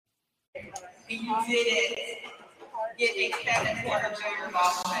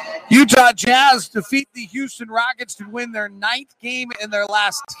Utah Jazz defeat the Houston Rockets to win their 9th game in their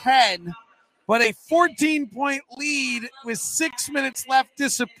last 10, but a 14-point lead with 6 minutes left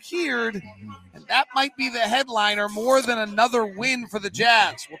disappeared, and that might be the headliner more than another win for the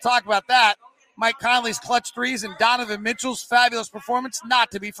Jazz. We'll talk about that. Mike Conley's clutch threes and Donovan Mitchell's fabulous performance,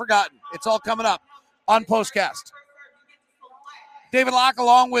 not to be forgotten. It's all coming up on POSTCAST. David Locke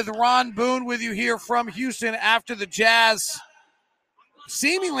along with Ron Boone with you here from Houston after the Jazz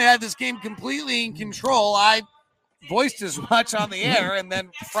seemingly had this game completely in control. I voiced as much on the air and then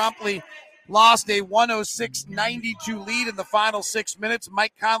promptly lost a 106-92 lead in the final 6 minutes.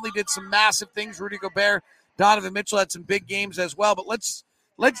 Mike Conley did some massive things. Rudy Gobert, Donovan Mitchell had some big games as well. But let's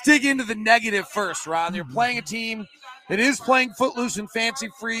dig into the negative first, Ron. You're playing a team that is playing footloose and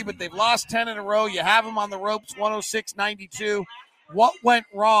fancy-free, but they've lost 10 in a row. You have them on the ropes, 106-92. What went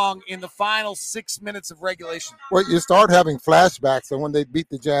wrong in the final 6 minutes of regulation? Well, you start having flashbacks of when they beat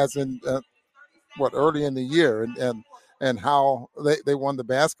the Jazz in early in the year and how they won the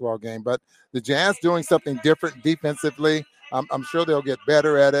basketball game. But the Jazz doing something different defensively. I'm sure they'll get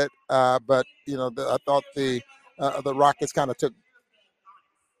better at it. But I thought the Rockets kind of took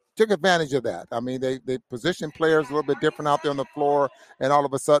advantage of that. I mean, they positioned players a little bit different out there on the floor, and all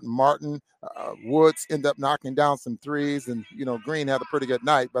of a sudden Martin, Woods end up knocking down some threes, and Green had a pretty good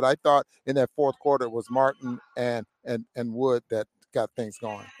night. But I thought in that fourth quarter it was Martin and Wood that got things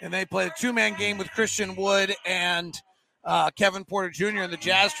going. And they played a two-man game with Christian Wood and Kevin Porter Jr., and the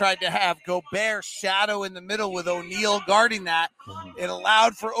Jazz tried to have Gobert shadow in the middle with O'Neal guarding that. It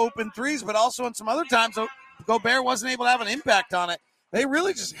allowed for open threes, but also in some other times Gobert wasn't able to have an impact on it. They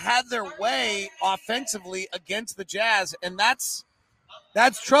really just had their way offensively against the Jazz, and that's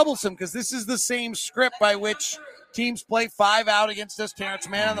troublesome because this is the same script by which teams play 5 out against us, Terrence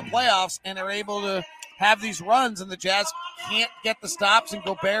Mann, in the playoffs, and they're able to have these runs, and the Jazz can't get the stops, and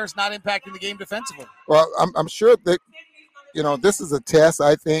Gobert's not impacting the game defensively. Well, I'm sure that, this is a test,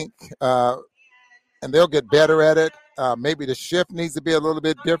 I think, and they'll get better at it. Maybe the shift needs to be a little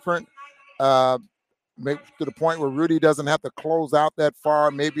bit different. Maybe to the point where Rudy doesn't have to close out that far.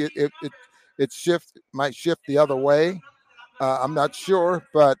 Maybe it might shift the other way. I'm not sure,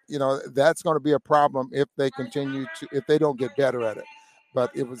 but that's going to be a problem if they don't get better at it. But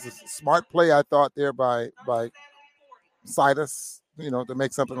it was a smart play, I thought, there by Silas, to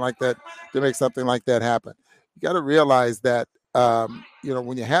make something like that happen. You got to realize that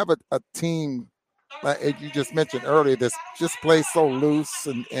when you have a team you just mentioned earlier, this just plays so loose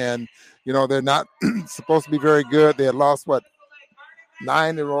and they're not supposed to be very good. They had lost 9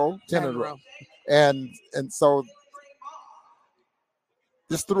 in a row, 10 in a row. And so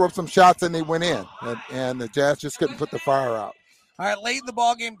just threw up some shots and they went in. And the Jazz just couldn't put the fire out. All right, late in the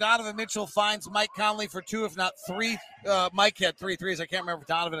ballgame, Donovan Mitchell finds Mike Conley for 2, if not 3. Mike had 3 threes. I can't remember if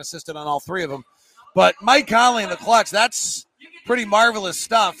Donovan assisted on all 3 of them. But Mike Conley in the clutch, that's pretty marvelous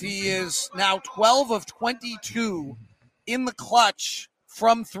stuff. He is now 12 of 22 in the clutch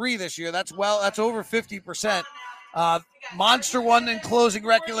from 3 this year. That's over 50%. Monster one in closing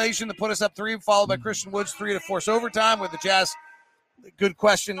regulation to put us up 3, followed by Christian Wood's 3 to force overtime with the Jazz. Good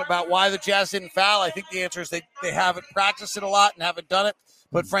question about why the Jazz didn't foul. I think the answer is they haven't practiced it a lot and haven't done it.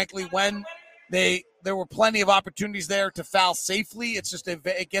 But frankly, when there were plenty of opportunities there to foul safely, it's just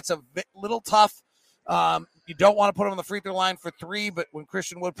it gets a little tough. You don't want to put him on the free throw line for 3, but when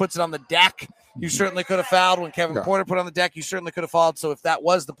Christian Wood puts it on the deck, you certainly could have fouled. When Kevin Porter put it on the deck, you certainly could have fouled. So if that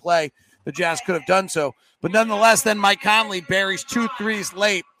was the play, the Jazz could have done so. But nonetheless, then Mike Conley buries 2 threes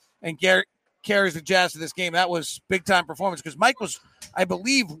late and carries the Jazz to this game. That was big-time performance because Mike was, I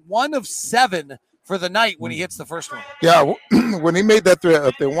believe, 1 of 7 for the night when he hits the first one. Yeah, when he made that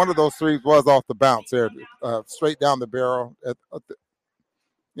 3, one of those threes was off the bounce there, straight down the barrel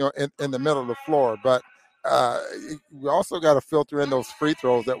in the middle of the floor. But we also got to filter in those free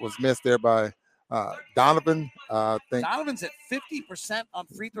throws that was missed there by Donovan. Donovan's at 50% on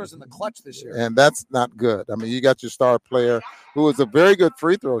free throws in the clutch this year. And that's not good. I mean, you got your star player who is a very good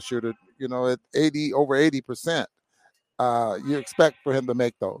free throw shooter, at over 80%. You expect for him to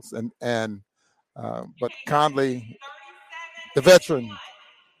make those. But Conley, the veteran,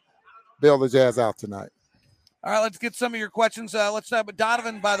 bailed the Jazz out tonight. All right, let's get some of your questions. Let's start with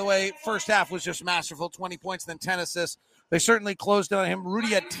Donovan, by the way. First half was just masterful, 20 points, then 10 assists. They certainly closed on him. Rudy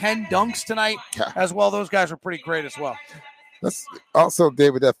had 10 dunks tonight as well. Those guys were pretty great as well. That's also,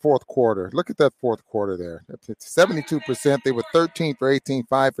 David, that fourth quarter. Look at that fourth quarter there. It's 72%. They were 13 for 18,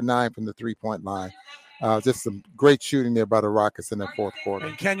 5 for 9 from the three-point line. Just some great shooting there by the Rockets in that fourth quarter.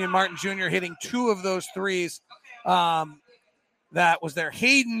 And Kenyon Martin Jr. hitting 2 of those threes. that was there.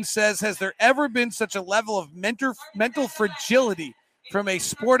 Hayden says, has there ever been such a level of mental fragility from a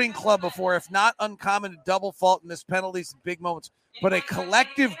sporting club before? If not uncommon to double fault and miss penalties in big moments, but a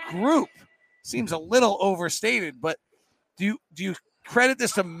collective group seems a little overstated. But do you credit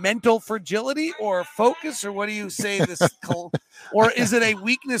this to mental fragility or focus, or what do you say this or is it a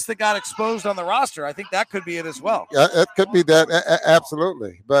weakness that got exposed on the roster? I think that could be it as well. Yeah, it could be that,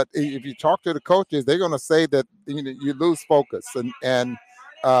 absolutely. But if you talk to the coaches, they're going to say that you lose focus and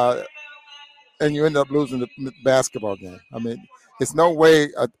you end up losing the basketball game. I mean, it's no way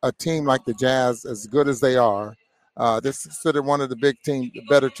a team like the Jazz, as good as they are, they're considered one of the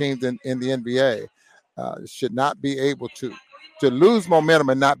better teams in the NBA, should not be able to lose momentum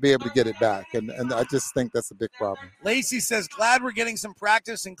and not be able to get it back. And I just think that's a big problem. Lacey says, glad we're getting some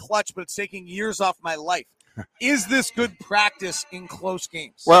practice in clutch, but it's taking years off my life. Is this good practice in close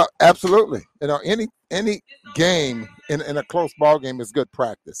games? Well, absolutely. Any game in a close ball game is good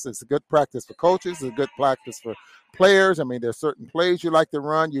practice. It's a good practice for coaches. It's a good practice for players. I mean, there's certain plays you like to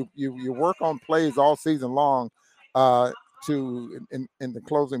run. You work on plays all season long in the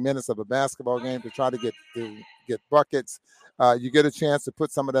closing minutes of a basketball game to try to get buckets. You get a chance to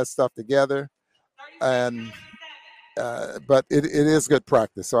put some of that stuff together, and but it is good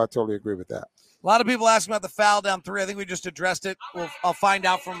practice. So I totally agree with that. A lot of people asking about the foul down 3. I think we just addressed it. I'll find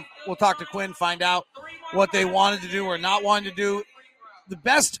out we'll talk to Quinn, find out what they wanted to do or not wanted to do. The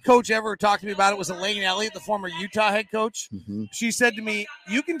best coach ever talked to me about it was Elaine Elliott, the former Utah head coach. Mm-hmm. She said to me,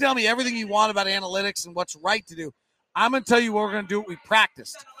 you can tell me everything you want about analytics and what's right to do. I'm going to tell you what we're going to do. We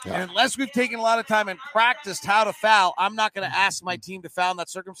practiced. Yeah. And unless we've taken a lot of time and practiced how to foul, I'm not going to ask my team to foul in that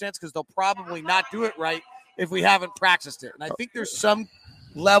circumstance because they'll probably not do it right if we haven't practiced it. And I think there's some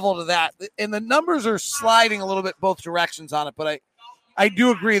level to that. And the numbers are sliding a little bit both directions on it, but I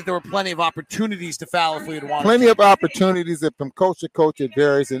do agree that there were plenty of opportunities to foul if we had wanted. Plenty of opportunities. That from coach to coach it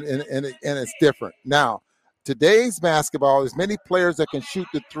varies and it's different. Now, today's basketball, as many players that can shoot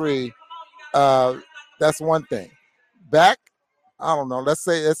the 3, that's one thing. Back, I don't know,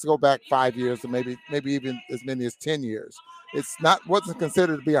 let's go back 5 years or maybe even as many as 10 years. Wasn't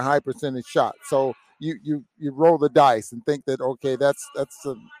considered to be a high percentage shot. So you roll the dice and think that, okay, that's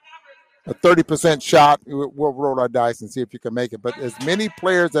a 30% shot. We'll roll our dice and see if you can make it. But as many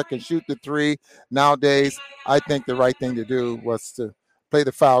players that can shoot the 3 nowadays, I think the right thing to do was to play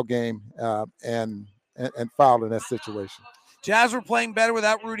the foul game and foul in that situation. Jazz were playing better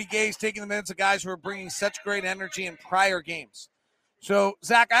without Rudy Gay taking the minutes of guys who were bringing such great energy in prior games. So,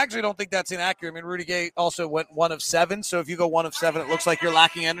 Zach, I actually don't think that's inaccurate. I mean, Rudy Gay also went 1 of 7. So if you go 1 of 7, it looks like you're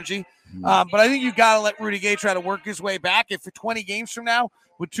lacking energy. But I think you got to let Rudy Gay try to work his way back. If for 20 games from now,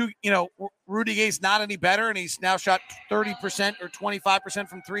 Rudy Gay's not any better, and he's now shot 30% or 25%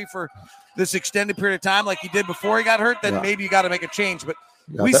 from 3 for this extended period of time like he did before he got hurt, then maybe you got to make a change. But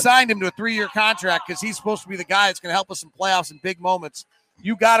we signed him to a 3-year contract because he's supposed to be the guy that's going to help us in playoffs and big moments.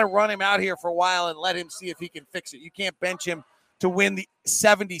 You got to run him out here for a while and let him see if he can fix it. You can't bench him to win the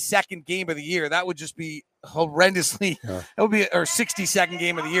 72nd game of the year. That would just be horrendously. That would be our 62nd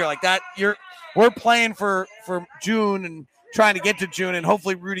game of the year. Like that, we're playing for June and trying to get to June, and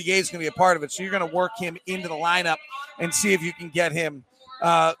hopefully Rudy Gay is going to be a part of it. So you're going to work him into the lineup and see if you can get him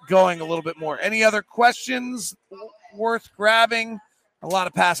going a little bit more. Any other questions worth grabbing? A lot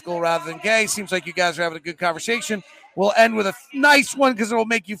of Pascal rather than Gay. Seems like you guys are having a good conversation. We'll end with a nice one because it will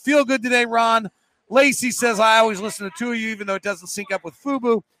make you feel good today, Ron. Lacey says, I always listen to 2 of you, even though it doesn't sync up with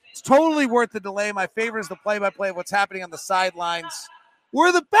FUBU. It's totally worth the delay. My favorite is the play-by-play of what's happening on the sidelines.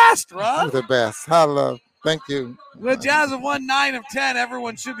 We're the best, Ron. We're the best. Hello. Thank you. The Jazz have won 9 of 10.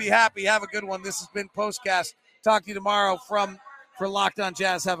 Everyone should be happy. Have a good one. This has been POSTCAST. Talk to you tomorrow for Locked On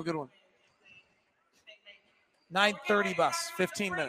Jazz. Have a good one. 9:30 bus, 15 minutes.